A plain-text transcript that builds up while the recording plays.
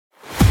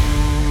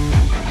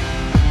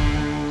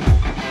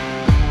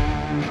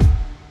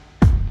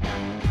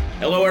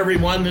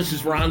everyone. This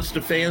is Ron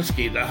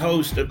Stefanski, the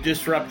host of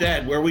Disrupt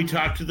Ed, where we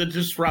talk to the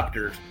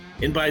disruptors.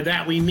 And by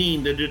that, we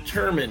mean the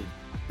determined,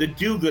 the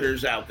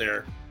do-gooders out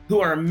there who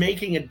are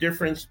making a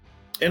difference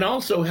and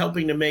also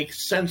helping to make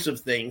sense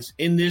of things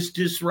in this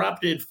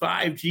disrupted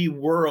 5G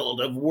world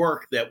of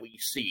work that we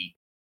see.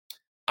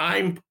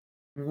 I'm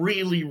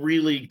really,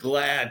 really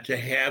glad to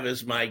have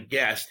as my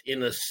guest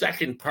in the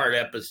second part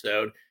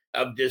episode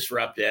of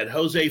Disrupt Ed,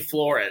 Jose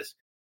Flores,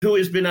 who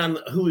has been on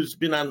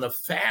the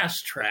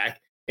fast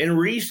track and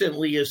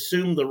recently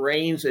assumed the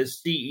reins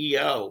as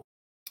CEO,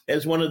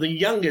 as one of the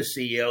youngest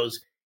CEOs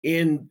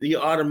in the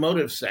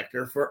automotive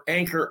sector for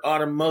Anchor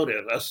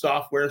Automotive, a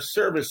software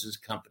services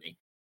company.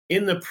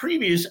 In the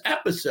previous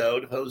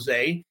episode,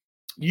 Jose,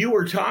 you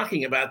were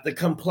talking about the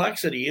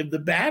complexity of the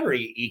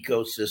battery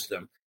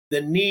ecosystem,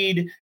 the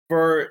need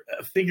for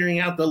figuring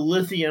out the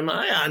lithium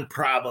ion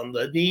problem,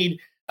 the need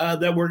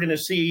that we're going to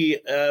see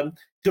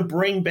to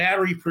bring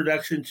battery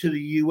production to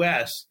the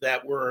U.S.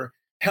 that were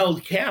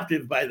held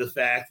captive by the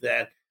fact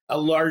that a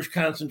large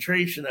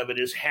concentration of it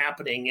is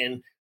happening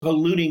in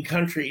polluting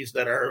countries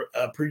that are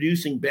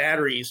producing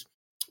batteries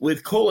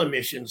with coal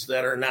emissions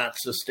that are not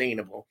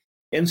sustainable.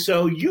 And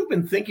so you've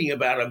been thinking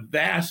about a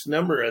vast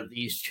number of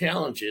these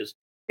challenges.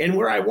 And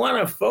where I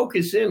want to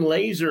focus in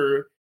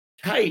laser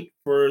tight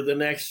for the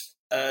next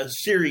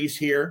series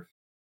here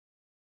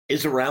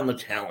is around the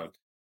talent.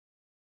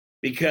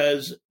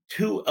 Because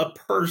to a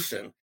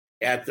person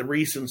at the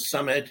recent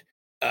summit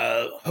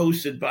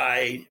hosted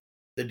by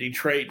the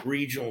Detroit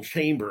Regional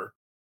Chamber,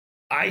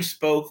 I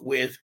spoke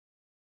with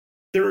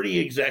 30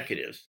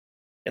 executives,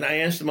 and I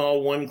asked them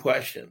all one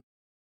question.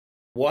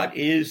 What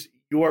is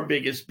your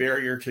biggest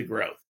barrier to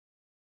growth?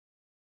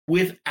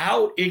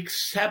 Without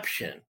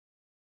exception,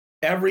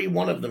 every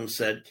one of them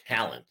said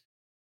talent.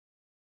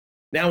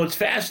 Now, what's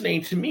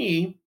fascinating to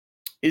me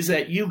is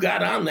that you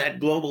got on that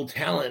global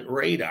talent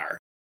radar,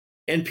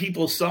 and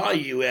people saw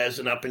you as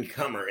an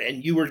up-and-comer,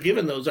 and you were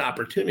given those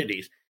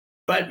opportunities.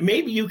 But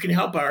maybe you can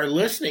help our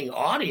listening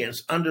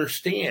audience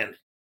understand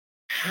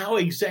how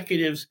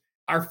executives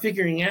are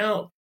figuring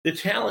out the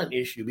talent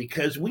issue,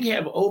 because we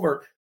have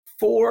over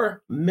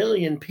 4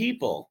 million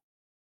people,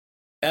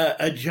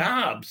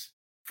 jobs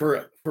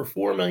for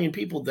 4 million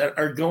people that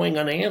are going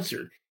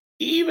unanswered.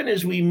 Even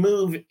as we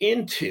move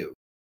into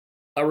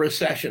a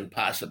recession,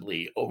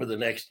 possibly over the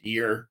next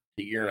year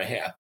to year and a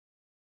half,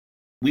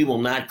 we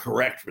will not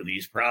correct for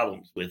these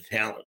problems with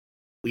talent.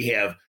 We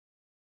have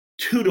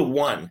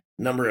 2-to-1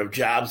 number of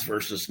jobs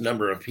versus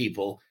number of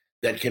people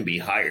that can be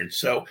hired.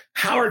 So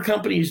how are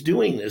companies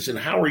doing this, and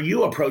how are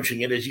you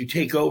approaching it as you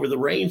take over the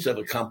reins of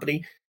a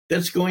company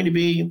that's going to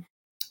be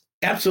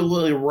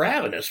absolutely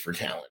ravenous for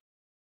talent?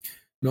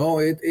 No,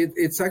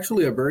 it's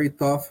actually a very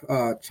tough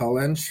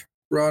challenge,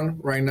 Ron,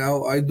 right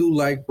now. I do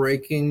like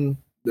breaking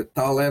the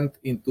talent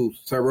into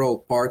several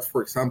parts.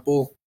 For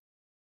example,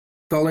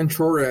 talent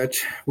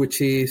shortage, which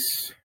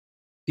is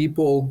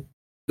people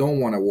don't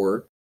want to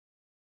work,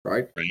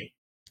 right? Right.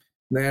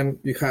 Then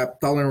you have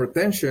talent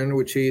retention,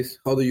 which is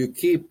how do you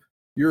keep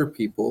your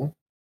people?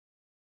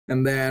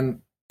 And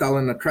then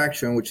talent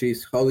attraction, which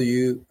is how do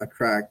you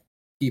attract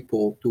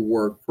people to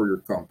work for your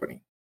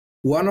company?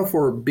 One of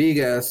our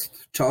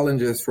biggest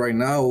challenges right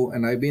now,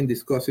 and I've been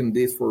discussing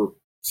this for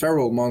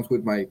several months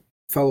with my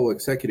fellow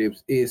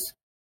executives, is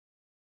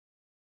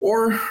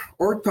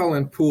our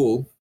talent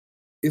pool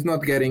is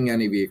not getting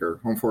any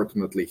bigger,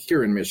 unfortunately,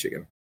 here in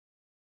Michigan.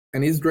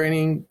 And it's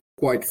draining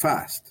quite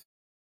fast,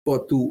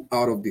 but to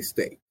out of the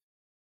state,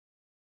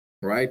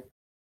 right?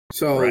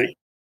 So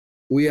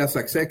we as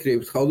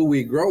executives, how do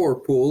we grow our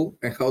pool,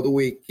 and how do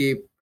we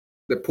keep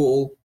the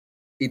pool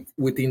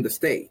within the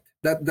state?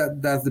 That's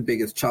the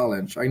biggest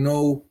challenge. I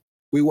know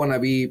we want to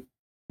be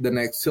the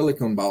next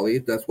Silicon Valley.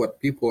 That's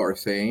what people are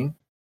saying.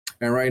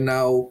 And right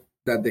now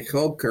that the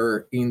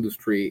healthcare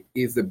industry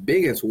is the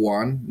biggest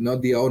one,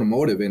 not the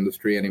automotive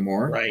industry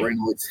anymore. Right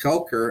now it's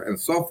healthcare and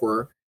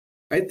software.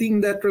 I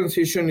think that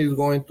transition is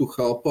going to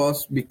help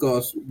us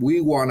because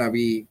we want to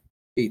be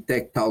a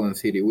tech talent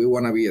city. We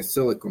want to be a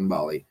Silicon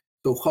Valley.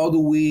 So how do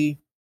we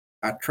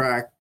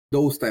attract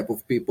those type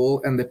of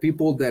people, and the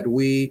people that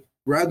we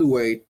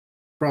graduate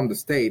from the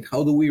state,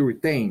 how do we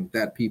retain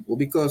that people?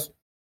 Because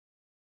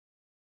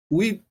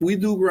we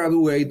do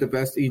graduate the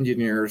best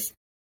engineers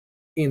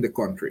in the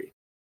country.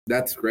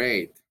 That's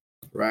great,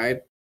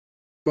 right?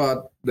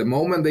 But the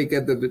moment they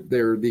get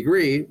their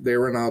degree, they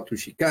run out to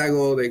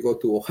Chicago, they go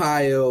to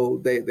Ohio,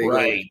 they go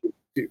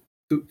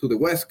to the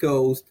West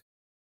Coast,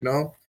 you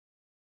know?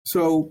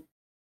 So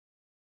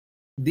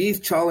these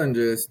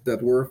challenges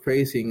that we're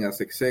facing as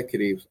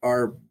executives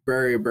are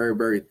very, very,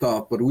 very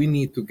tough, but we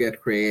need to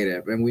get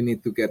creative and we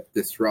need to get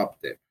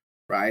disruptive,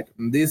 right?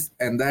 And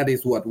that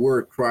is what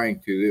we're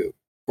trying to do.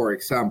 For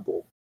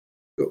example,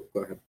 go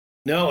ahead.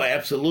 No,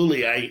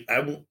 absolutely. I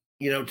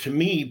to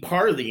me,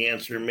 part of the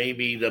answer may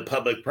be the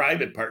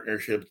public-private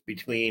partnerships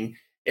between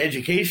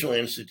educational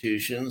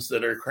institutions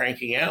that are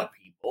cranking out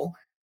people.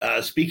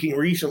 Speaking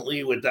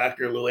recently with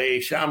Dr. Louay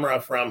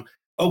Shamra from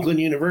Oakland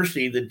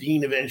University, the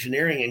Dean of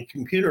Engineering and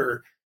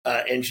Computer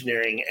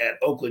engineering at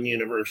Oakland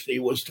University,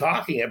 was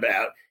talking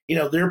about,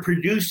 they're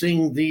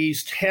producing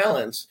these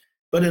talents,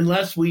 but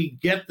unless we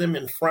get them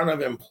in front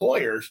of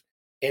employers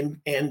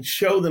and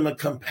show them a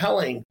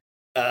compelling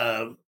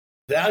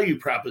value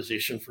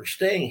proposition for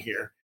staying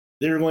here,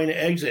 they're going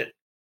to exit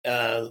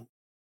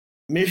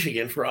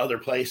Michigan for other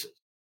places.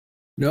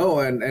 No,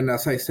 and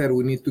as I said,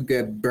 we need to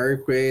get very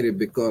creative,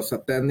 because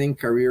attending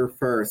career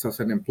fairs as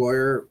an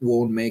employer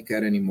won't make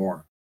it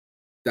anymore.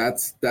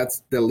 That's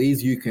the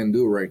least you can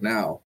do right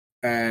now.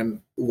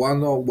 And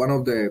one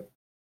of the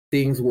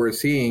things we're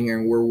seeing,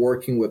 and we're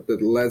working with the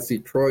Let's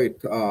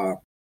Detroit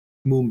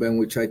movement,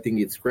 which I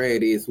think is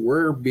great, is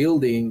we're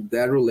building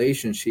that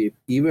relationship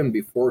even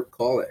before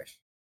college.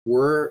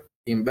 We're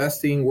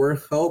investing, we're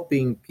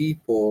helping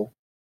people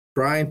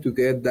trying to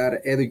get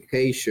that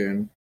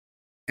education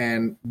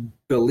and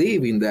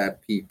believe in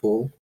that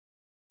people.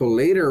 So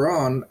later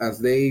on, as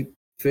they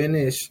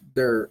finish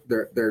their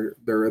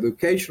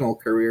educational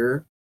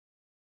career,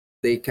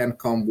 they can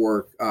come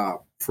work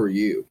for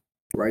you,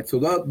 right? So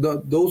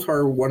those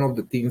are one of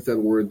the things that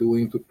we're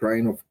doing to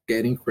trying of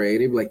getting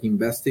creative, like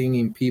investing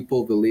in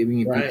people,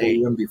 believing in people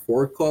even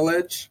before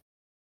college,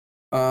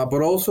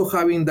 but also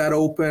having that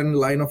open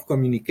line of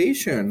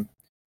communication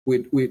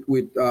with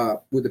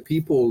the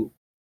people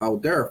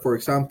out there. For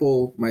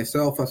example,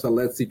 myself as a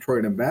Let's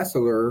Detroit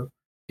ambassador,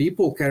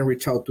 people can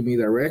reach out to me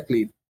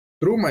directly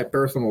through my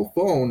personal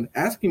phone,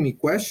 asking me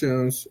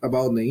questions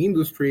about the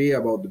industry,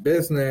 about the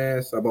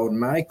business, about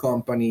my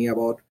company,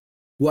 about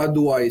what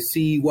do I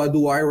see, what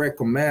do I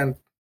recommend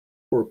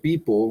for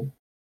people.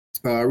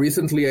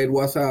 Recently, I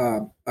was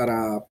at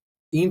a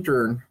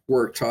intern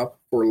workshop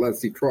for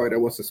Let's Detroit. I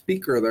was a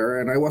speaker there,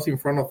 and I was in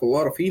front of a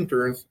lot of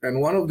interns. And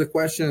one of the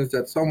questions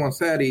that someone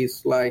said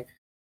is like,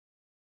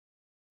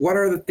 what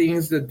are the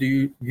things that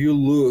you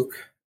look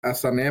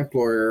as an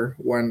employer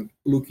when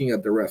looking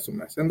at the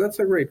resumes? And that's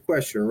a great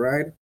question,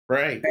 right?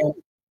 Right. And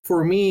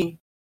for me,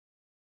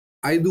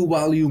 I do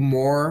value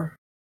more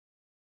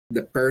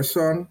the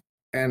person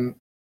and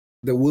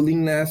the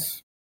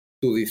willingness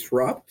to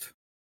disrupt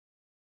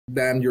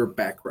than your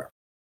background.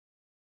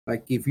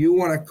 Like if you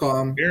want to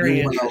come,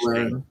 you want to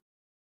learn,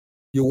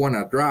 you want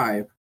to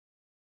drive,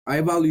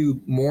 I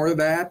value more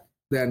that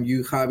than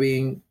you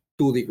having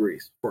 2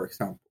 degrees, for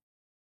example.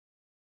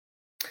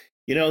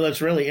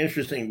 That's really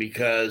interesting,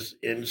 because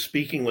in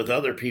speaking with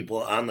other people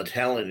on the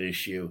talent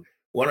issue,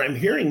 what I'm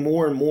hearing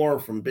more and more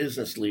from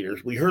business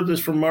leaders, we heard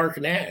this from Mark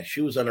Nash,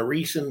 who was on a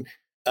recent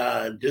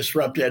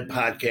Disrupt Ed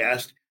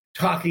podcast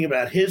talking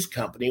about his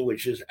company,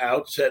 which is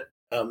Outset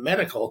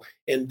Medical,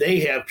 and they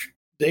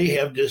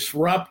have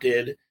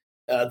disrupted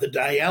the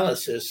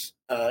dialysis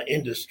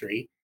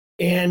industry.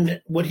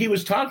 And what he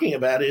was talking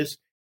about is,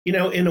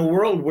 in a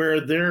world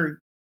where they're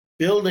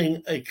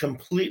building a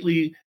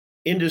completely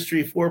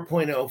Industry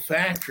 4.0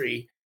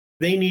 factory,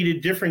 they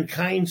needed different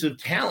kinds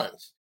of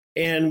talents.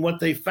 And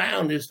what they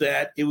found is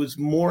that it was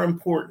more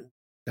important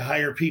to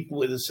hire people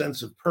with a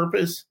sense of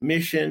purpose,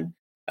 mission,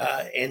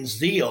 and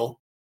zeal.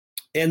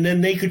 And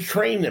then they could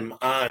train them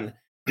on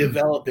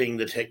developing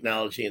the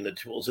technology and the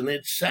tools. And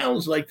it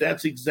sounds like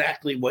that's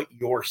exactly what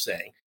you're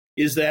saying,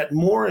 is that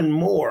more and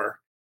more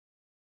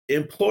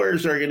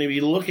employers are going to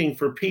be looking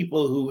for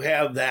people who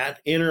have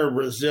that inner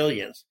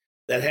resilience,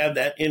 that have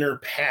that inner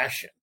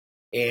passion.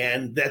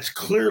 And that's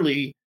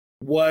clearly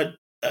what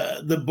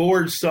the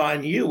board saw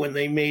in you when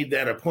they made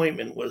that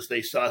appointment, was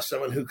they saw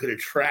someone who could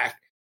attract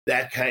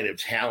that kind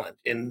of talent.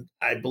 And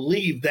I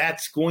believe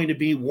that's going to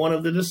be one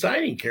of the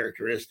deciding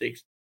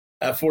characteristics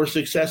for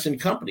success in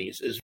companies,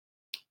 is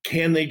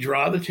can they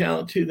draw the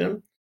talent to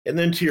them? And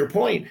then to your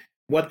point,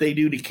 what they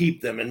do to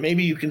keep them. And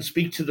maybe you can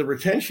speak to the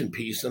retention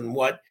piece and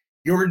what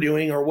you're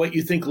doing, or what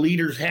you think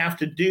leaders have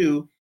to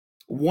do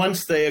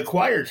once they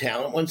acquire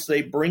talent, once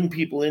they bring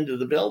people into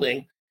the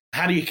building.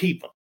 How do you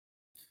keep them?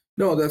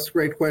 No, that's a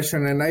great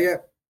question. And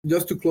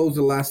just to close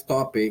the last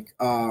topic,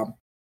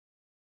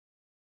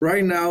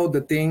 right now,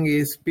 the thing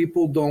is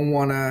people don't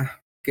want to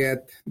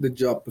get the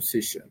job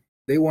position.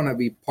 They want to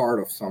be part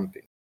of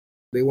something.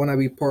 They want to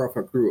be part of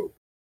a group.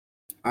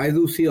 I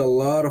do see a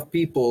lot of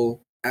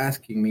people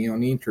asking me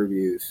on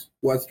interviews,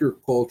 what's your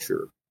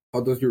culture?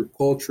 How does your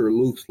culture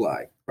looks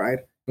like, right?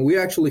 And we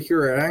actually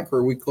here at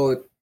Anchor, we call it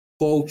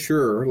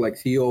culture,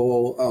 like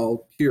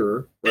COOL,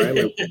 right?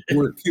 Like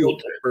we're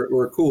cute,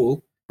 we're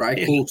cool,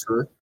 right?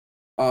 Culture.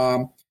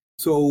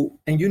 So,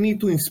 and you need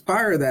to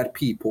inspire that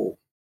people,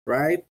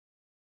 right?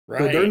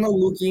 So they're not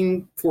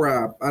looking for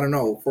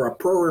a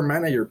program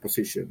manager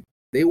position.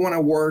 They want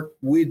to work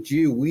with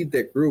you, with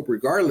the group,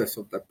 regardless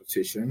of that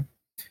position.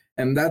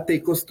 And that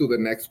takes us to the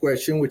next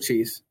question, which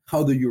is,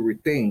 how do you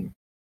retain?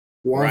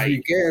 Once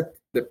you get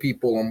the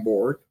people on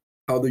board,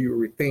 how do you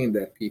retain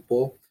that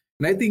people?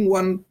 And I think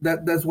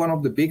that's one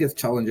of the biggest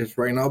challenges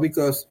right now,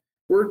 because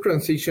we're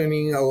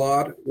transitioning a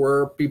lot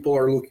where people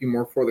are looking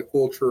more for the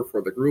culture,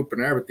 for the group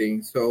and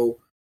everything. So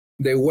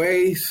the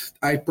ways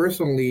I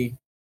personally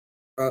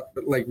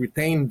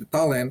retain the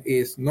talent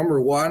is, number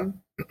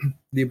one,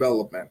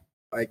 development.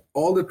 Like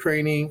all the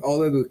training, all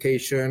the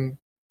education,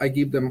 I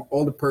give them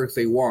all the perks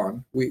they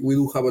want. We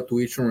do have a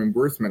tuition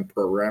reimbursement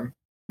program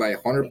by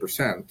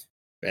 100%.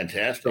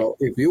 Fantastic. So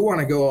if you want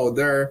to go out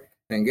there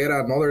and get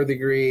another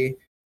degree,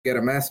 get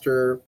a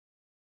master,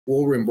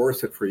 we'll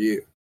reimburse it for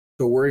you.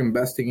 So we're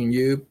investing in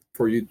you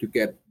for you to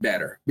get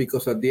better,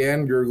 because at the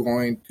end, you're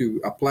going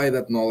to apply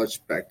that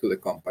knowledge back to the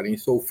company.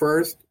 So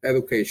first,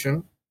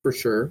 education, for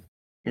sure.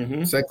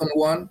 Mm-hmm. Second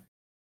one,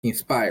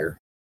 inspire.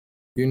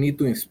 You need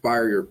to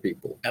inspire your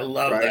people. I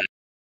love that.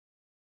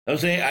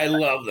 Jose, I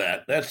love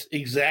that. That's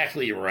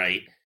exactly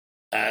right.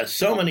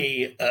 So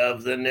many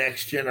of the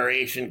next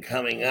generation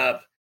coming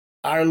up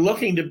are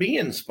looking to be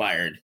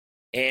inspired.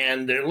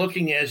 And they're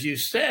looking, as you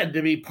said,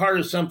 to be part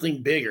of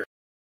something bigger.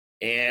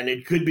 And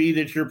it could be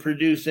that you're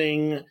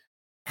producing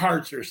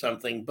parts or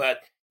something. But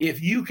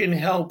if you can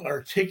help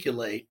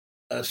articulate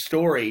a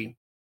story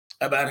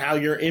about how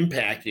you're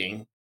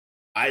impacting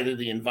either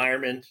the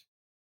environment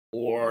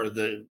or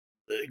the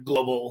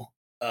global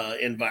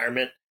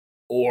environment,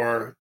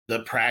 or the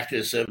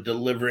practice of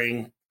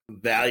delivering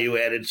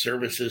value-added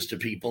services to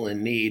people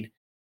in need,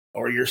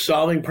 or you're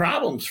solving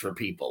problems for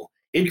people.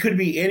 It could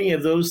be any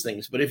of those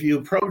things. But if you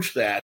approach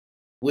that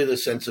with a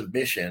sense of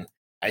mission,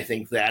 I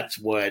think that's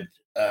what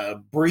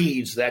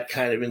breeds that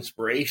kind of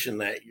inspiration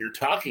that you're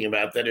talking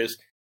about, that has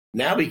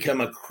now become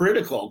a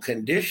critical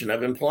condition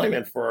of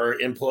employment for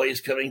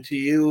employees coming to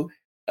you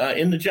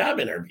in the job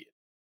interview.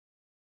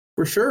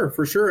 For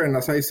sure. And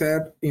as I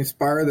said,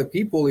 inspire the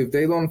people. If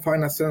they don't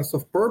find a sense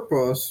of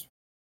purpose,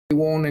 they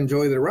won't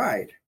enjoy the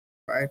ride,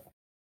 right?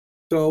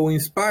 So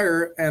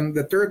inspire, and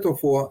the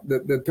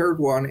third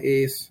one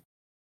is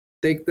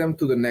take them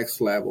to the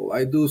next level.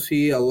 I do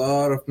see a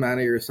lot of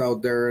managers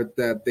out there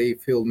that they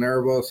feel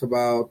nervous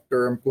about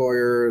their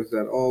employers,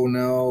 that, oh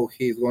no,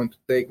 he's going to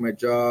take my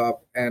job.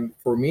 And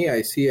for me,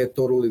 I see it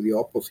totally the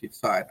opposite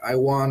side. I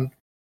want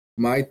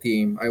my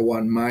team, I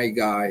want my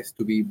guys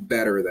to be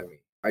better than me.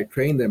 I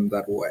train them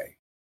that way.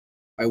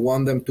 I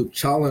want them to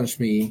challenge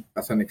me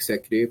as an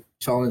executive,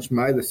 challenge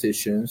my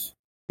decisions,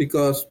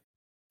 because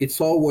it's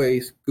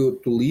always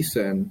good to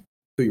listen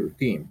to your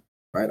team,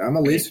 right? I'm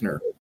a listener.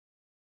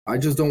 I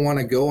just don't want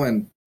to go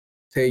and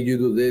say, you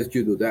do this,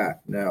 you do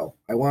that. No,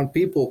 I want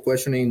people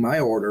questioning my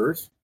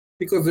orders,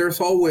 because there's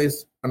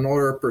always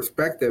another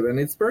perspective. And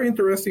it's very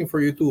interesting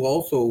for you to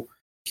also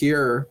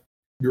hear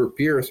your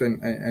peers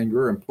and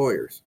your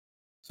employers.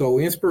 So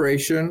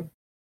inspiration,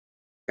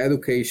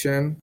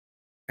 education,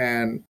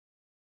 and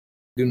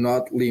do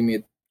not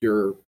limit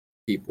your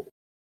people.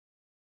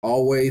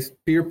 Always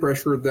peer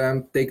pressure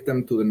them, take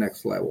them to the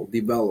next level,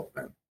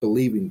 development,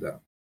 believe in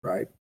them,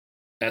 right?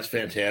 That's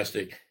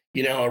fantastic.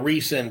 You know, a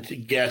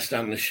recent guest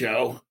on the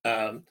show,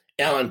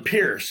 Alan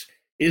Pierce,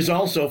 is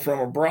also from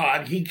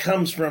abroad. He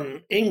comes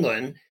from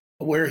England,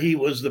 where he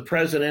was the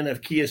president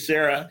of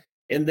Kyocera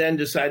and then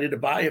decided to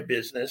buy a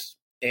business.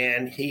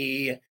 And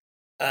he,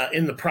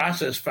 in the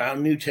process,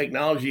 found new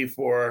technology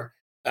for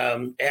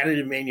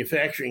additive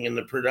manufacturing in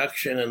the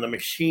production and the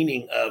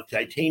machining of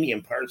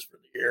titanium parts for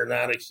the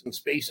aeronautics and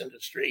space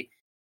industry.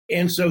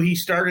 And so he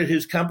started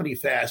his company,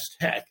 Fast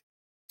Tech.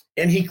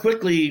 And he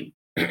quickly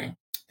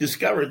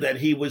discovered that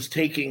he was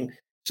taking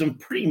some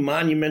pretty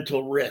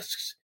monumental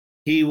risks.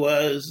 He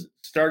was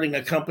starting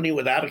a company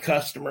without a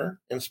customer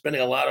and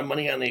spending a lot of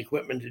money on the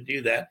equipment to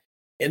do that.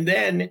 And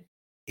then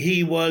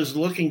he was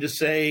looking to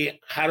say,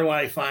 how do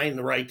I find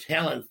the right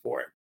talent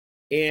for it?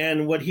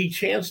 And what he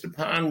chanced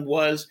upon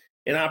was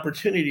an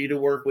opportunity to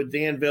work with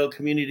Danville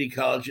Community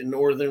College in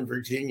Northern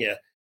Virginia,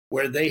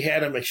 where they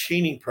had a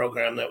machining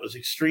program that was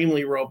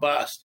extremely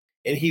robust.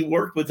 And he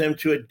worked with them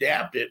to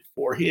adapt it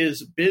for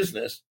his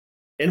business.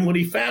 And what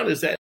he found is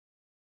that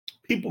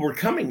people were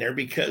coming there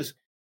because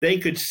they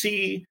could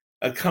see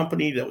a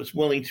company that was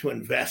willing to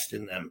invest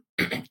in them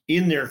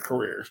in their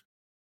careers.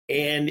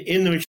 And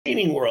in the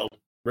machining world,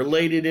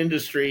 related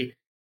industry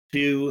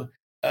to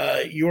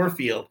your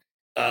field,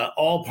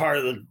 all part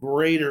of the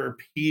greater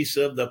piece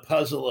of the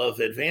puzzle of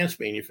advanced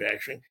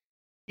manufacturing,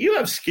 you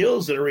have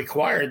skills that are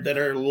required that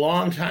are a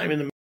long time in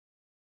the.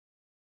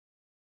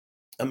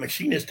 A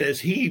machinist, as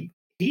he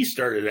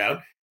started out,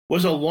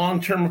 was a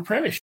long-term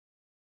apprenticeship.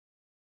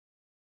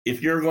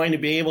 If you're going to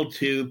be able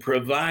to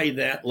provide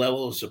that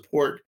level of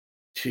support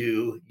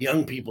to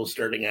young people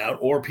starting out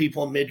or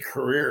people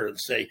mid-career and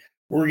say,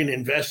 we're going to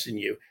invest in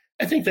you,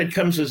 I think that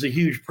comes as a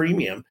huge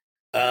premium.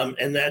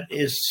 And that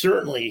is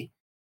certainly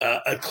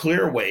a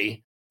clear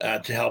way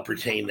to help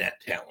retain that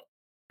talent,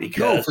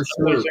 because for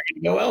sure. They're going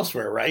to go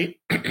elsewhere, right?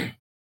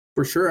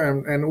 For sure.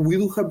 And we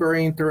do have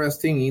very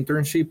interesting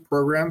internship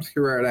programs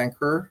here at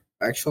Anchor,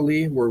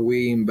 actually, where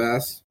we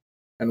invest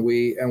and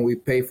we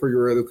pay for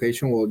your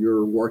education while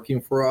you're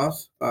working for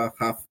us,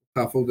 half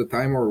of the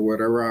time or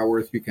whatever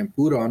hours you can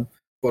put on.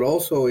 But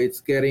also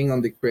it's getting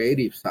on the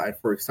creative side.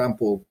 For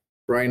example,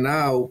 right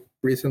now,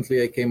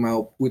 recently I came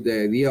out with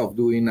the idea of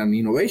doing an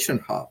innovation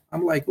hub.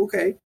 I'm like,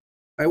 okay,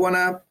 I want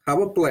to have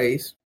a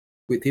place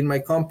within my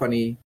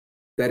company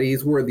that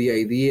is where the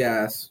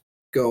ideas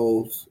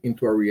goes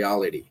into a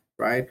reality,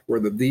 right? Where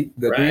the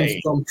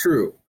dreams come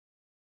true.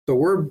 So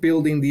we're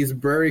building this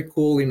very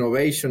cool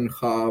innovation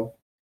hub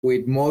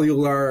with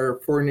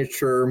modular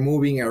furniture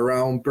moving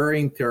around,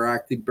 very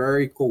interactive,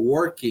 very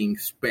co-working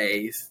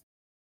space.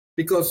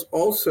 Because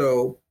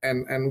also,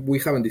 and we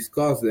haven't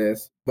discussed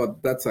this,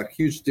 but that's a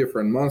huge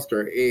different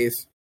monster,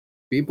 is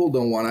people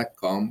don't want to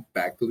come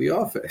back to the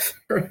office,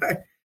 right?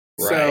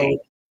 So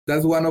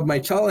that's one of my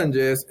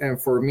challenges.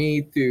 And for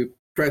me to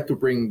try to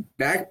bring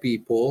back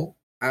people,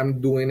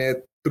 I'm doing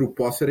it through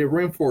positive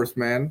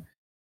reinforcement,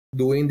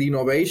 doing the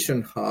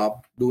innovation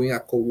hub, doing a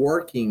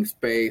co-working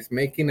space,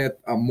 making it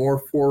a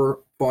more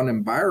fun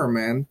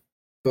environment,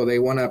 so they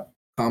want to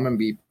come and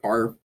be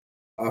part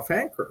of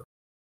Anchor,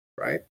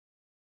 right?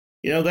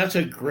 That's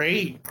a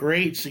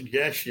great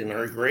suggestion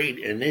or a great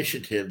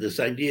initiative, this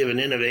idea of an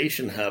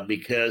innovation hub,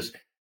 because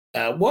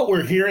what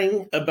we're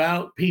hearing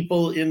about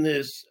people in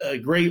this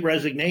great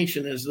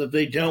resignation is that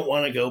they don't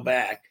want to go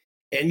back.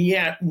 And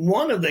yet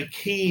one of the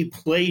key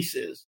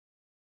places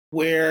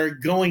where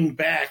going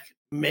back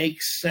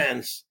makes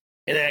sense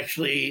and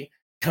actually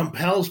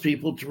compels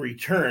people to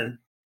return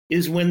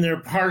is when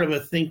they're part of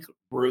a think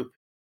group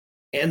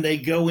and they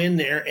go in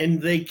there,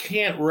 and they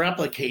can't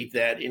replicate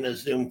that in a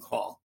Zoom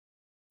call.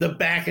 The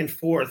back and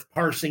forth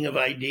parsing of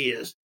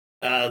ideas,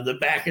 the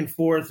back and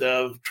forth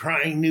of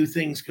trying new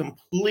things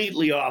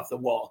completely off the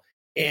wall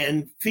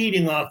and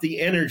feeding off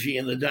the energy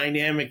and the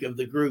dynamic of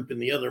the group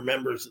and the other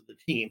members of the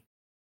team.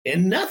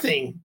 And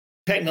nothing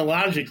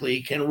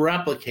technologically can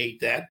replicate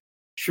that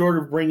short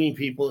of bringing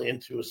people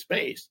into a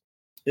space.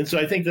 And so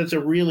I think that's a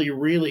really,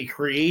 really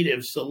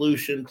creative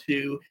solution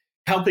to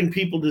helping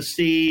people to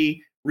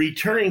see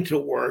returning to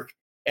work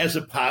as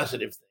a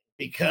positive thing,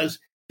 because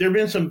there have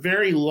been some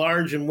very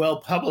large and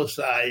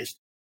well-publicized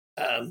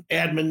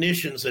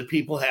admonitions that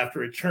people have to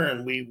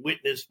return. We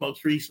witnessed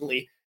most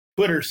recently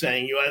Twitter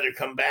saying you either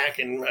come back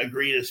and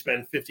agree to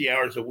spend 50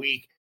 hours a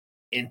week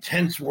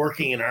intense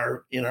working in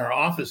our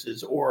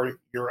offices, or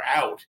you're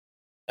out.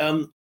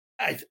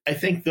 I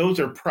think those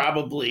are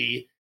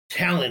probably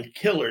talent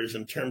killers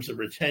in terms of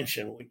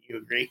retention. Would you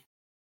agree?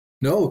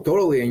 No,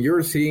 totally. And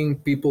you're seeing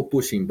people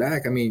pushing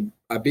back. I mean,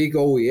 a big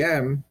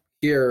OEM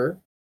here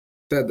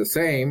said the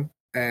same,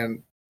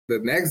 and the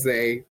next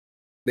day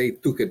they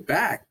took it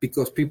back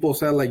because people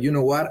said, like, you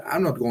know what,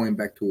 I'm not going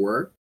back to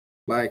work.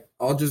 Like,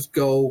 I'll just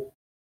go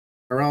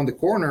around the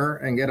corner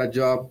and get a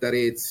job that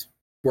it's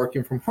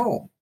working from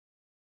home.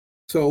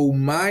 So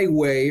my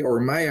way, or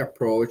my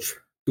approach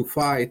to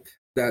fight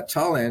that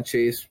challenge,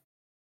 is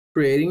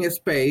creating a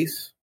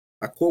space,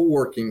 a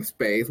co-working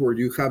space where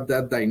you have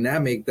that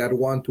dynamic, that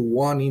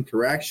one-to-one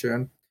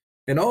interaction.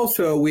 And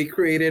also, we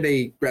created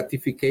a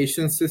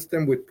gratification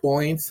system with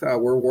points.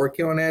 We're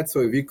working on it.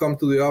 So if you come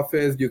to the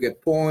office, you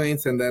get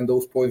points, and then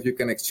those points you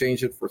can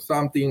exchange it for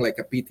something like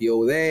a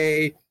PTO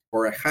day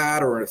or a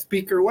hat or a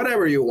speaker,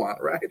 whatever you want,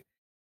 right?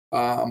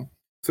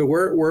 So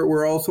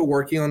we're also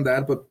working on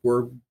that, but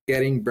we're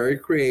getting very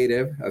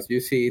creative, as you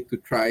see, to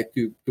try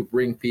to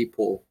bring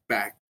people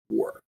back to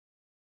work.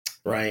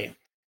 Right.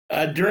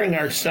 During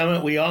our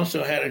summit, we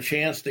also had a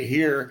chance to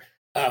hear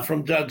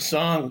from Doug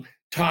Song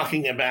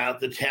talking about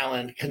the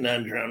talent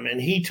conundrum,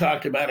 and he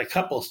talked about a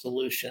couple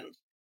solutions.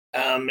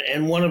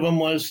 And one of them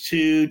was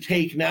to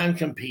take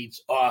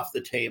non-competes off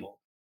the table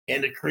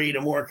and to create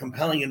a more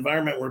compelling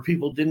environment where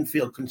people didn't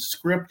feel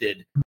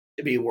conscripted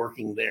to be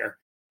working there.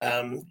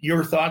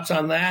 Your thoughts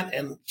on that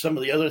and some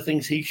of the other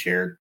things he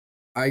shared?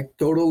 I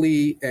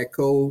totally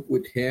echo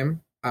with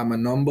him. I'm a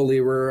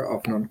non-believer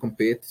of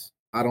non-competes.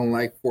 I don't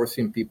like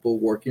forcing people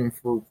working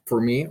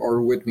for me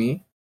or with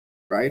me,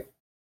 right?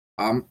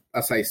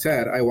 As I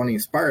said, I want to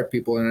inspire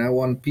people, and I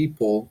want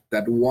people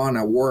that want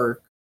to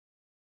work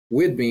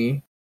with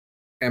me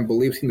and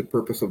believes in the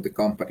purpose of the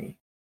company.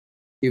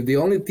 If the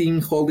only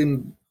thing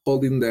holding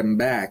them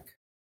back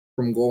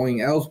from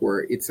going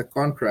elsewhere, it's a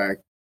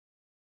contract,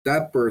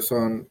 that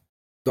person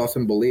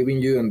doesn't believe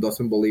in you and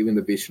doesn't believe in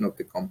the vision of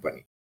the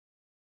company.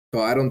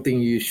 So I don't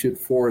think you should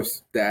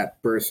force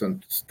that person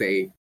to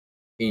stay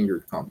in your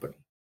company,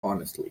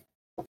 honestly.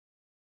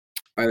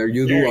 Either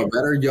you do a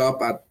better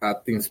job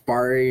at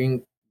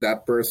inspiring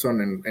that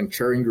person and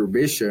sharing your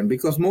vision,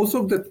 because most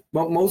of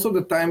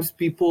the times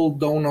people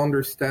don't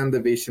understand the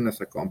vision as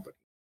a company,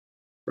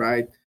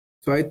 right?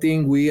 So I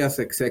think we as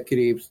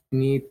executives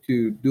need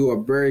to do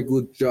a very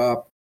good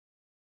job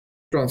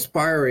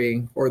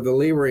transpiring or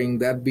delivering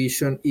that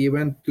vision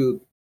even to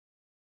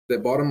the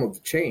bottom of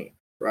the chain,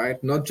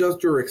 right? Not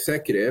just your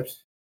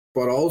executives,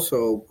 but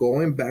also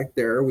going back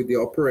there with the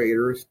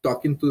operators,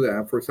 talking to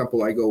them. For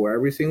example, I go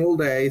every single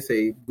day,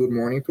 say good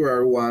morning to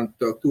everyone,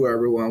 talk to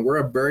everyone. We're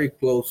a very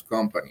close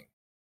company.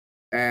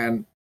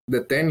 And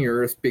the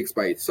tenure speaks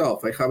by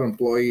itself. I have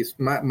employees,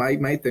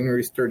 my tenure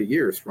is 30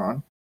 years,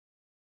 Ron.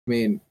 I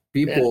mean,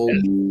 people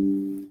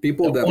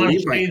that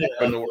leave my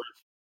company,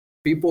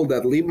 people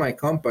that leave my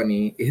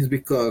company is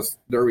because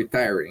they're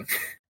retiring.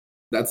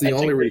 That's the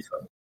only reason.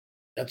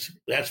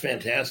 That's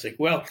fantastic.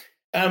 Well,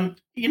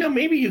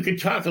 maybe you could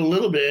talk a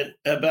little bit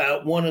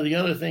about one of the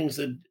other things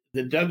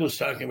that Doug was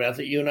talking about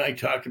that you and I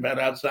talked about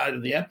outside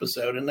of the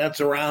episode, and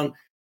that's around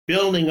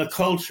building a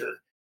culture.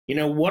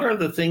 What are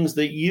the things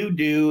that you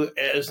do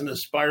as an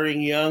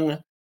aspiring young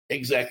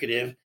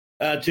executive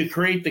to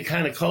create the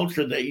kind of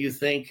culture that you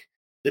think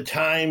the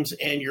times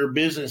and your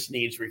business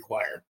needs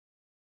require.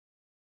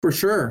 For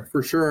sure,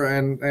 for sure.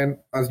 And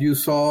as you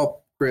saw,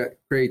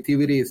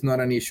 creativity is not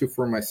an issue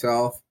for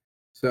myself.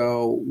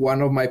 So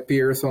one of my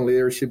peers on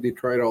Leadership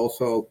Detroit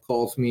also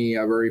calls me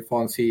a very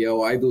fun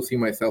CEO. I do see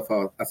myself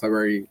as a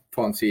very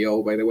fun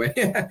CEO, by the way.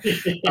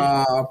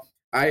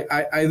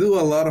 I do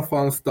a lot of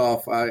fun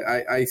stuff.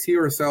 I see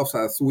ourselves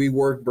as we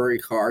work very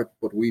hard,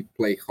 but we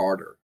play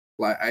harder.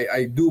 Like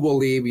I do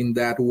believe in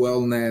that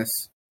wellness,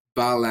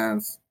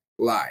 balance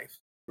life,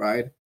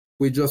 right?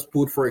 We just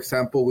for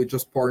example, we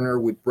just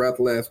partnered with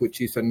Breathless,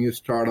 which is a new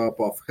startup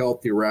of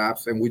healthy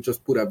wraps, and we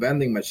just put a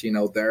vending machine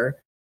out there,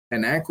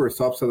 and Anchor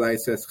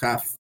subsidizes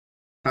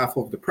half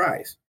of the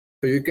price.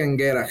 So you can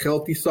get a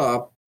healthy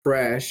sub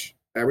fresh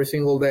every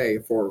single day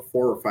for $4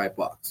 or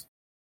 $5.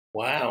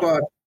 Wow.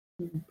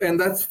 And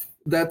that's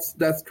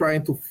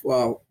trying to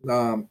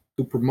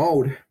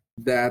promote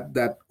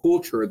that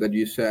culture that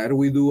you said.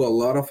 We do a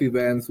lot of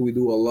events, we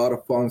do a lot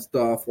of fun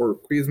stuff. Or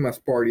Christmas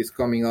parties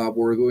coming up,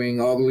 we're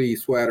doing ugly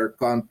sweater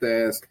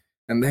contest,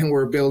 and then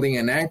we're building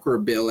an Anchor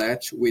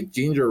village with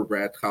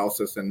gingerbread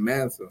houses and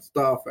mens and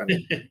stuff.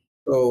 And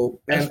so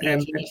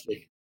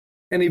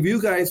and if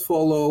you guys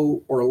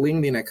follow our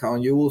LinkedIn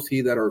account, you will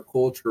see that our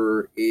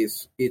culture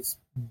it's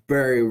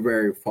very,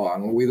 very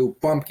fun. We do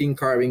pumpkin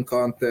carving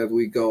contest,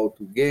 we go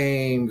to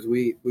games,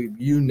 we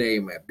you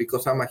name it,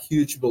 because I'm a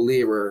huge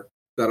believer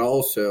that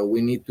also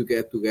we need to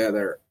get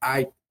together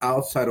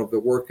outside of the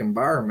work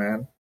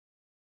environment,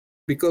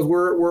 because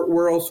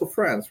we're also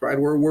friends, right?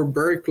 We're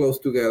very close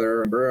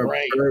together.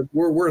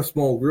 We're a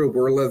small group.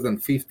 We're less than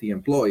 50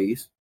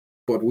 employees,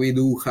 but we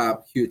do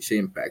have huge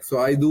impact. So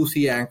I do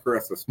see Anchor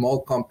as a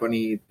small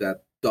company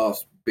that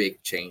does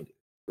big changes,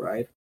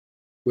 right?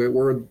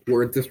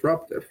 We're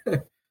disruptive.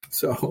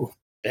 So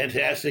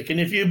fantastic. And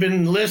if you've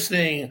been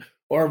listening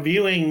or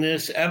viewing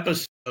this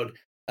episode,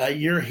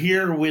 you're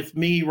here with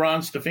me, Ron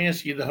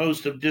Stefanski, the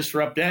host of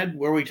Disrupt Ed,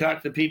 where we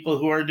talk to people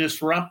who are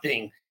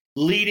disrupting,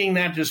 leading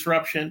that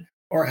disruption,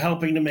 or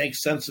helping to make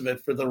sense of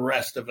it for the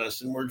rest of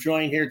us. And we're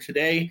joined here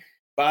today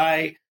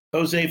by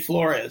Jose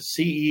Flores,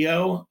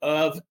 CEO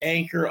of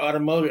Anchor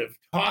Automotive,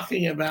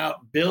 talking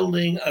about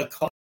building a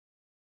culture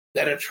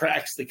that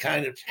attracts the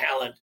kind of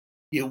talent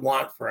you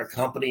want for a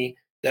company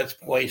that's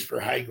poised for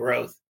high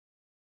growth.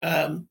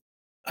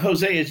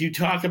 Jose, as you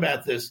talk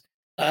about this,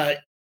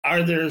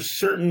 are there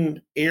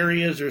certain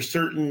areas or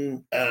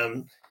certain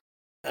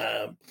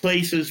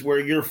places where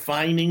you're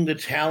finding the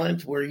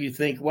talent where you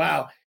think,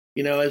 wow,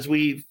 as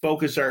we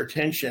focus our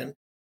attention,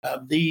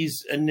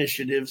 these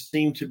initiatives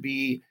seem to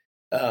be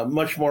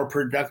much more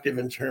productive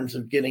in terms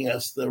of getting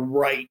us the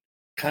right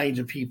kinds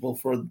of people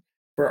for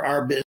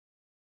our business?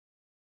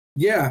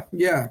 Yeah,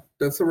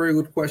 that's a very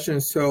good question.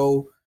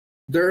 So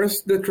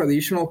there's the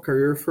traditional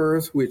career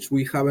fairs, which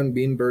we haven't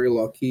been very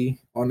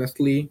lucky,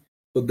 honestly.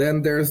 But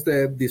then there's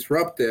the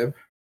disruptive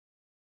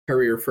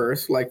career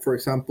fairs. Like, for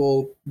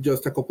example,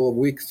 just a couple of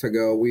weeks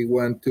ago, we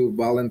went to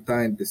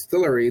Valentine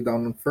Distillery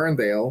down in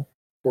Ferndale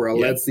for a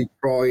Let's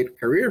Detroit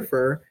career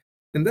fair.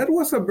 And that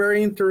was a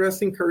very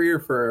interesting career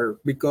fair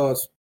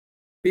because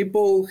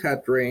people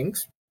had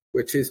drinks,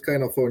 which is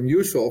kind of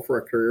unusual for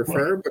a career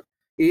fair, but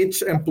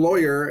each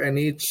employer and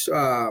each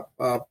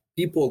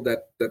people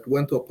that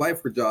went to apply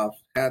for jobs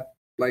had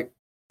like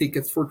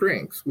tickets for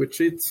drinks, which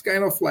it's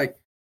kind of like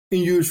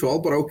unusual,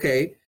 but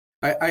okay.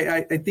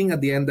 I think at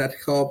the end that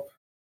helped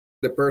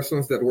the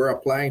persons that were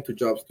applying to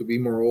jobs to be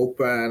more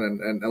open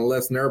and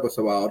less nervous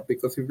about,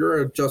 because if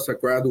you're just a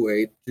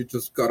graduate, you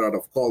just got out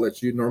of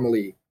college, you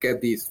normally get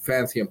these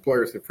fancy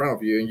employers in front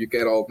of you and you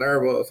get all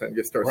nervous and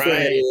you start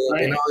sweating.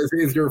 Right.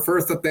 It's your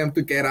first attempt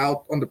to get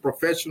out on the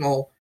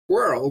professional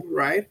world,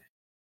 right?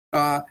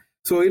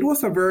 So it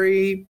was a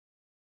very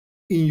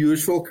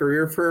unusual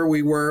career fair.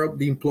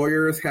 The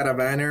employers had a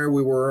banner.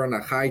 We were on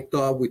a high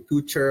top with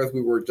 2 chairs.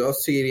 We were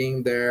just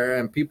sitting there,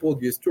 and people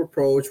used to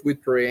approach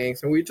with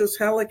drinks, and we just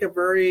had like a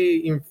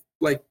very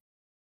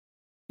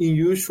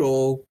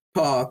unusual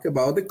talk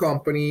about the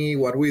company,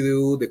 what we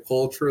do, the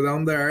culture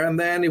down there. And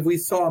then if we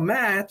saw a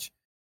match,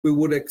 we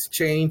would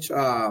exchange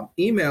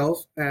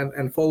emails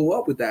and follow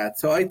up with that.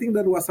 So I think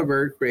that was a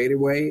very creative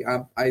way.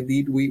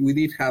 We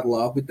did have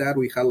luck with that.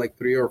 We had like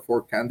 3 or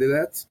 4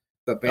 candidates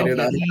that made it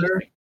out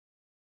there.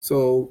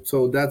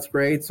 So that's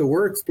great. So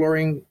we're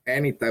exploring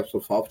any types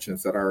of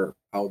options that are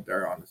out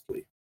there,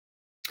 honestly.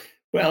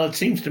 Well, it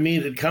seems to me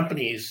that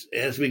companies,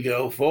 as we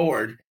go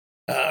forward,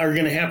 are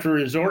going to have to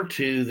resort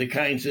to the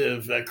kinds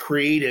of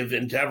creative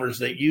endeavors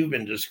that you've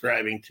been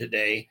describing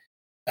today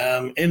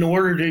in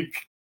order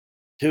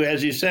to,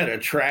 as you said,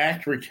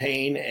 attract,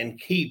 retain, and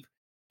keep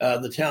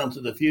the talent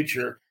of the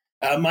future.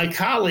 My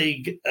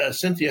colleague,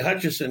 Cynthia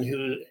Hutchison,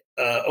 who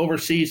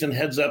oversees and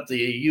heads up the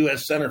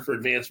U.S. Center for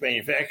Advanced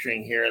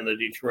Manufacturing here in the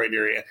Detroit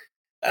area,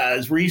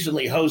 is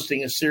recently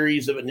hosting a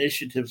series of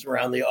initiatives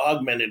around the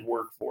augmented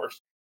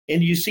workforce.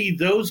 And you see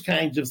those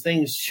kinds of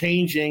things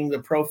changing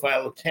the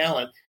profile of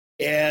talent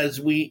as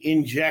we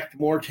inject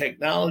more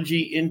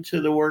technology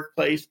into the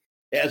workplace,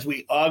 as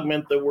we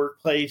augment the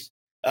workplace.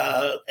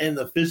 and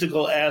the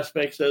physical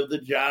aspects of the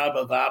job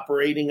of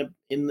operating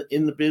in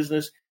the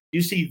business? Do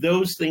you see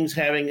those things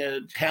having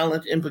a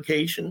talent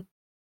implication?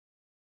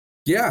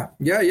 Yeah,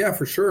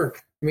 for sure.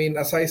 I mean,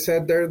 as I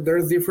said,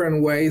 there's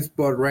different ways,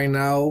 but right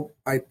now,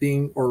 I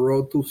think our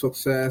road to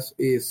success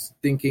is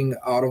thinking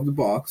out of the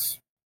box.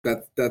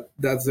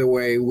 That's the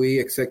way we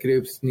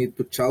executives need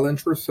to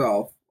challenge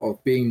ourselves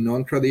of being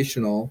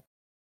non-traditional,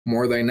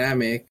 more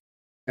dynamic,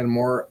 and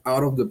more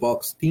out of the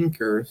box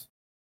thinkers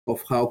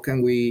of how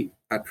can we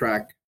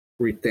attract,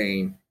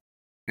 retain,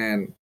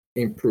 and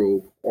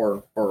improve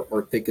or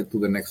take it to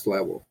the next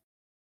level.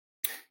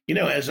 You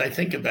know, as I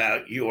think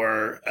about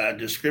your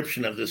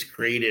description of this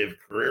creative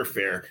career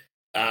fair,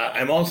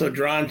 I'm also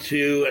drawn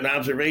to an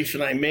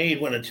observation I made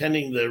when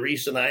attending the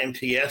recent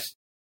IMTS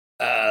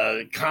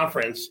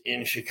conference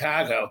in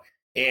Chicago.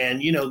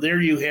 And, you know,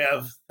 there you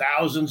have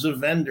thousands of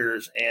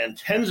vendors and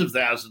tens of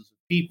thousands of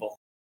people.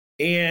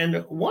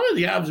 And one of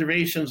the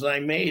observations I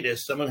made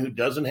as someone who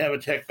doesn't have a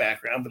tech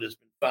background, but has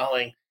been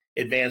following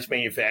advanced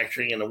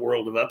manufacturing in the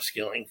world of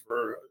upskilling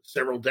for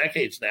several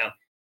decades now,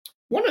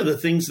 one of the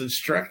things that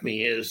struck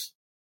me is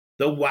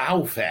the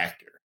wow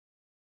factor,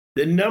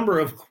 the number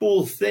of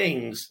cool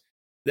things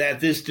that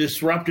this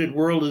disrupted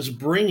world is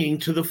bringing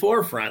to the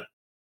forefront.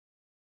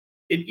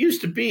 It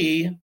used to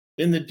be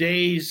in the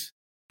days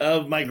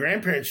of my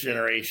grandparents'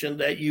 generation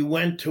that you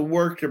went to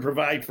work to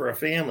provide for a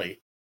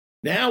family.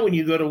 Now, when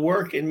you go to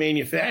work in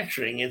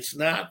manufacturing, it's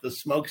not the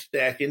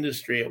smokestack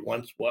industry it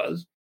once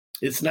was.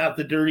 It's not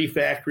the dirty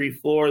factory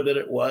floor that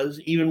it was.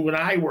 Even when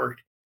I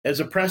worked as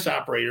a press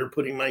operator,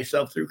 putting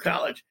myself through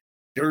college,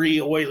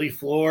 dirty, oily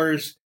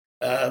floors,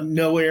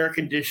 no air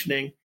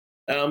conditioning.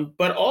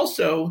 But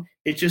also,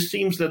 it just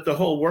seems that the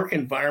whole work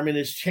environment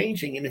is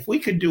changing. And if we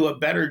could do a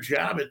better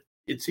job,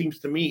 it seems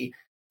to me,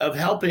 of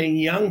helping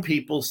young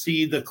people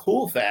see the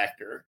cool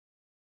factor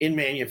in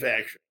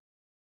manufacturing.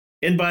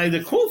 And by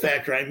the cool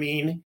factor, I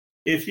mean,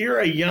 if you're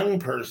a young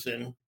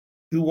person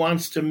who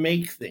wants to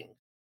make things,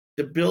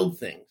 to build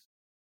things,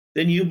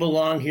 then you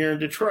belong here in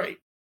Detroit.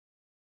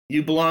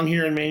 You belong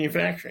here in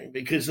manufacturing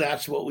because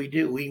that's what we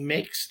do. We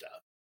make stuff.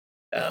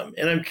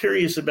 And I'm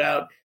curious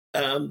about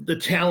the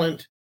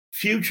talent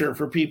future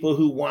for people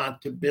who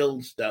want to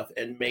build stuff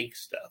and make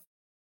stuff.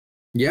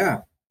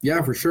 Yeah,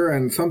 for sure.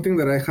 And something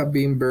that I have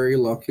been very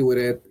lucky with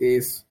it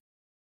is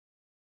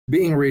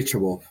being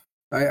reachable.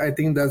 I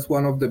think that's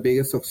one of the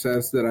biggest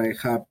success that I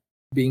have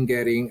been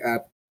getting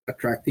at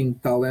attracting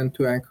talent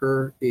to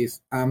Anchor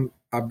is I'm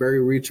a very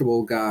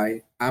reachable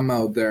guy. I'm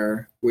out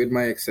there with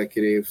my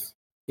executives,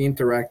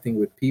 interacting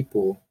with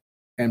people,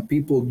 and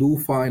people do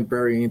find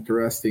very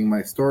interesting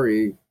my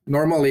story.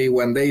 Normally,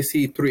 when they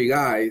see three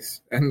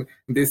guys, and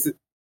this,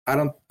 I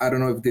don't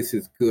know if this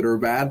is good or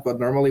bad,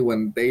 but normally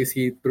when they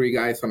see three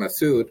guys on a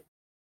suit,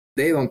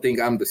 they don't think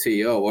I'm the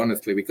CEO,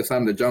 honestly, because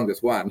I'm the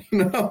youngest one, you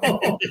know.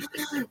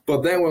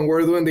 But then when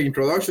we're doing the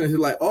introduction, it's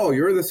like, "Oh,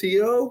 you're the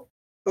CEO?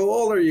 How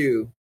old are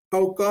you?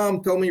 How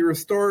come? Tell me your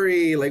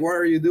story. Like, what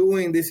are you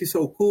doing? This is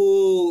so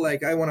cool.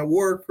 Like, I want to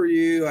work for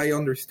you. I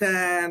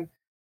understand."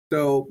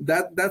 So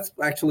that's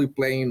actually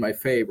playing in my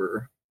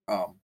favor.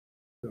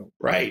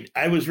 Right.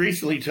 I was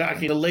recently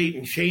talking to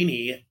Leighton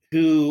Cheney,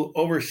 who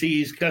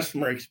oversees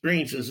customer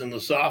experiences in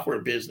the software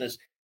business,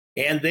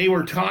 and they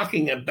were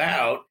talking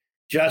about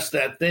just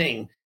that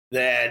thing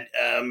that,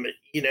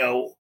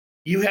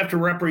 you have to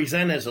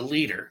represent as a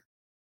leader.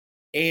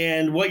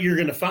 And what you're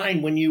going to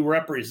find when you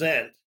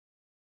represent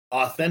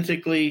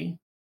authentically,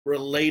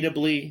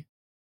 relatably,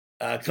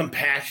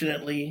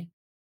 compassionately,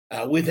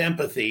 with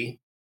empathy,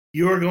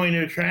 you're going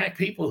to attract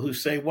people who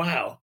say,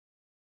 wow,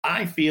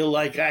 I feel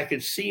like I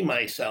could see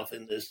myself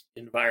in this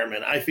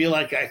environment. I feel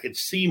like I could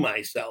see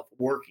myself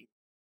working.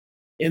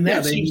 And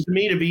that seems to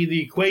me to be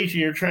the equation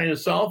you're trying to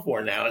solve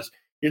for now. Is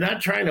you're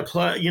not trying to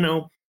plug,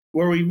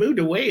 where we moved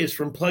away is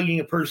from plugging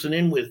a person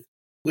in with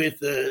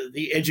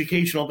the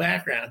educational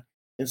background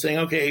and saying,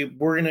 okay,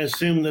 we're going to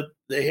assume that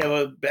they have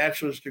a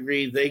bachelor's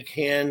degree. They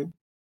can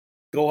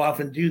go off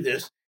and do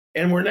this.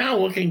 And we're now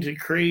looking to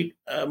create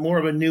more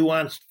of a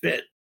nuanced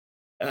fit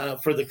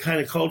for the kind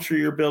of culture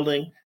you're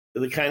building, for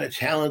the kind of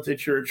talent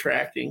that you're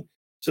attracting,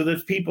 so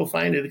that people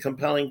find it a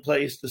compelling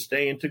place to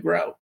stay and to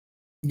grow.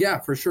 Yeah,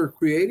 for sure.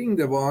 Creating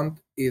the bond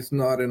is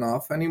not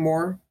enough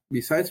anymore.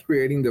 Besides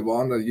creating the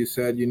bond, as you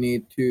said, you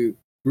need to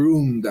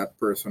groom that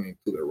person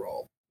into the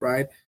role,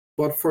 right?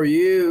 But for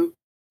you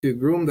to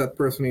groom that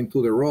person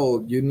into the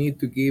role, you need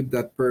to give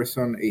that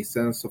person a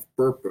sense of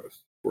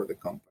purpose for the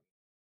company,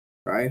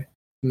 right?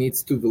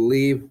 Needs to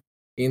believe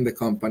in the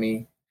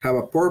company, have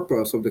a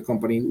purpose of the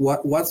company.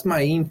 What's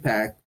my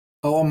impact?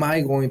 How am I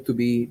going to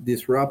be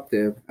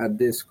disruptive at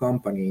this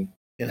company?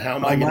 And how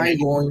am I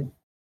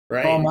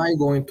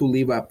going to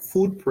leave a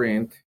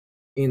footprint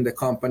in the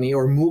company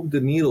or move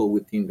the needle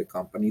within the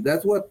company?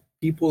 That's what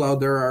people out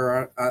there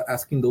are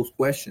asking those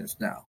questions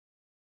now.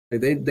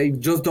 They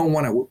just don't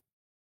want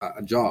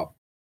a job.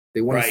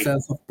 They want a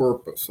sense of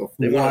purpose of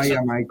why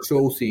am I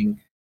choosing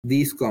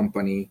this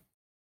company,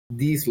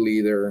 this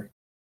leader,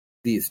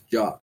 this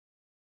job.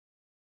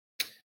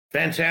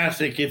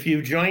 Fantastic. If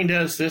you joined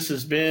us, this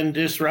has been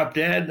Disrupt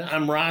Ed.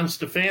 I'm Ron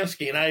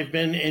Stefanski, and I've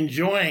been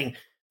enjoying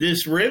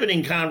this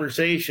riveting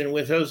conversation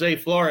with Jose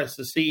Flores,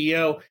 the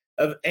CEO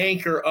of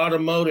Anchor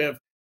Automotive,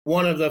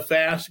 one of the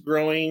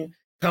fast-growing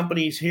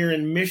companies here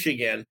in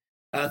Michigan.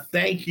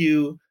 Thank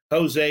you,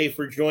 Jose,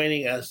 for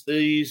joining us.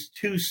 These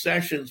 2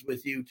 sessions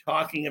with you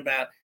talking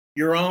about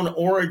your own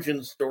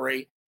origin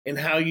story and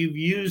how you've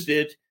used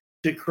it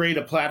to create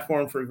a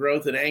platform for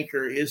growth at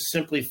Anchor is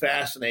simply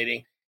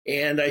fascinating.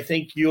 And I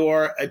think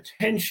your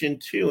attention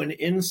to and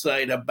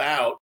insight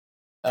about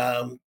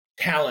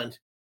talent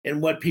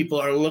and what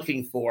people are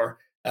looking for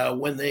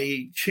when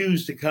they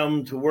choose to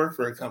come to work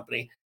for a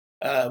company,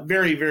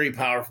 very, very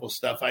powerful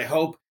stuff. I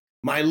hope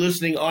my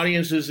listening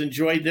audience has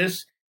enjoyed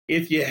this.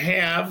 If you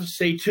have,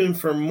 stay tuned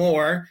for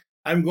more.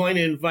 I'm going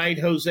to invite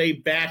Jose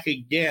back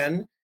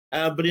again.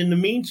 But in the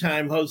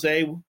meantime,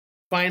 Jose,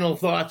 final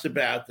thoughts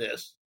about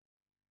this.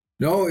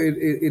 No,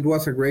 it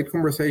was a great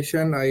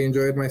conversation. I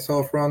enjoyed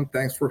myself, Ron.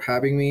 Thanks for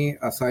having me.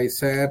 As I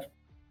said,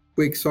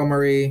 quick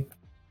summary: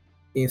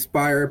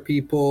 inspire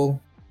people,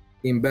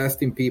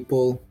 invest in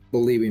people,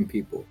 believe in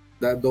people.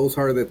 Those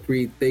are the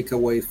 3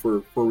 takeaways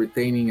for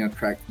retaining and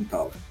attracting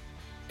talent.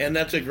 And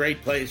that's a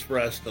great place for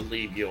us to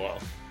leave you all.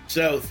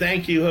 So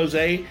thank you,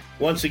 Jose,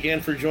 once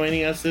again for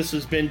joining us. This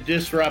has been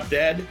Disrupt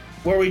Ed,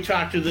 where we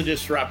talk to the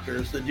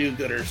disruptors, the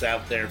do-gooders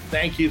out there.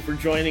 Thank you for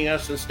joining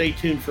us, and stay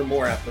tuned for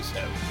more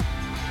episodes.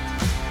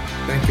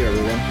 Thank you,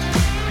 everyone.